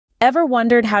Ever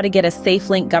wondered how to get a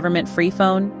SafeLink government free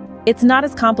phone? It's not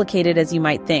as complicated as you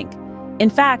might think.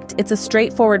 In fact, it's a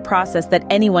straightforward process that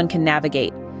anyone can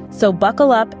navigate. So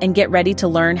buckle up and get ready to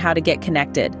learn how to get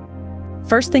connected.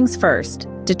 First things first,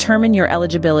 determine your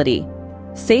eligibility.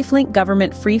 SafeLink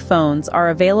government free phones are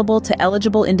available to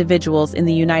eligible individuals in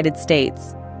the United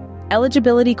States.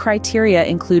 Eligibility criteria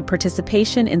include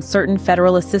participation in certain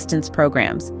federal assistance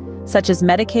programs, such as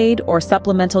Medicaid or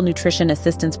Supplemental Nutrition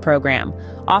Assistance Program,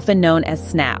 often known as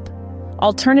SNAP.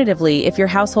 Alternatively, if your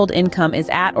household income is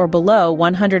at or below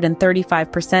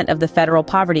 135% of the federal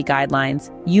poverty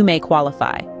guidelines, you may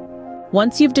qualify.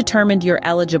 Once you've determined you're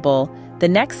eligible, the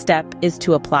next step is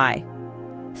to apply.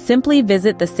 Simply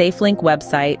visit the SafeLink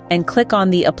website and click on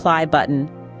the Apply button.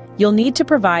 You'll need to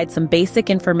provide some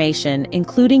basic information,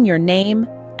 including your name,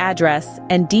 address,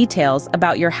 and details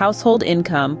about your household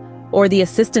income or the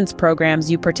assistance programs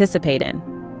you participate in.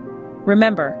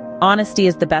 Remember, honesty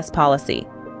is the best policy.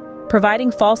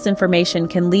 Providing false information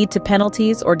can lead to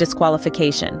penalties or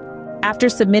disqualification. After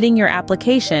submitting your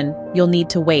application, you'll need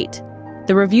to wait.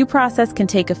 The review process can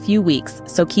take a few weeks,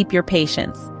 so keep your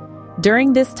patience.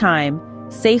 During this time,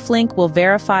 SafeLink will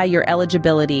verify your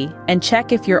eligibility and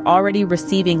check if you're already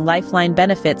receiving Lifeline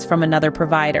benefits from another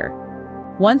provider.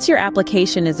 Once your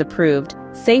application is approved,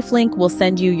 SafeLink will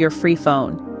send you your free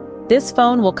phone. This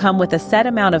phone will come with a set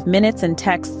amount of minutes and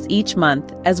texts each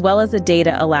month, as well as a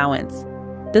data allowance.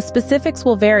 The specifics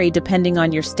will vary depending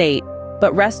on your state,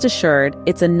 but rest assured,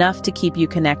 it's enough to keep you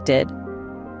connected.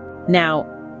 Now,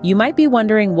 you might be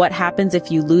wondering what happens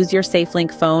if you lose your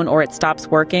SafeLink phone or it stops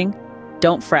working.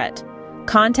 Don't fret.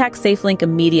 Contact SafeLink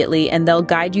immediately and they'll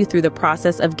guide you through the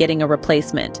process of getting a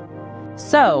replacement.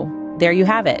 So, there you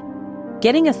have it.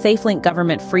 Getting a SafeLink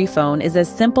government free phone is as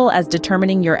simple as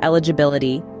determining your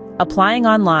eligibility, applying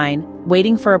online,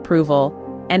 waiting for approval,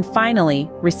 and finally,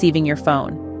 receiving your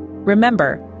phone.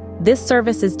 Remember, this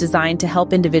service is designed to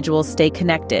help individuals stay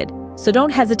connected, so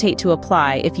don't hesitate to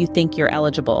apply if you think you're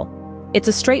eligible. It's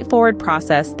a straightforward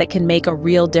process that can make a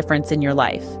real difference in your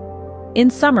life. In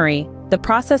summary, the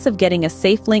process of getting a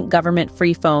SafeLink government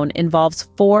free phone involves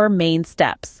 4 main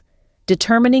steps: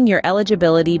 determining your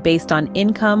eligibility based on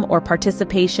income or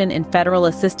participation in federal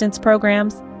assistance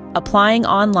programs, applying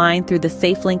online through the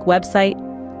SafeLink website,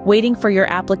 waiting for your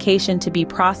application to be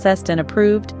processed and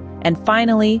approved, and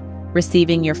finally,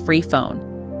 receiving your free phone.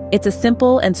 It's a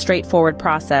simple and straightforward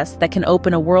process that can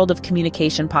open a world of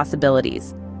communication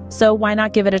possibilities. So why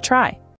not give it a try?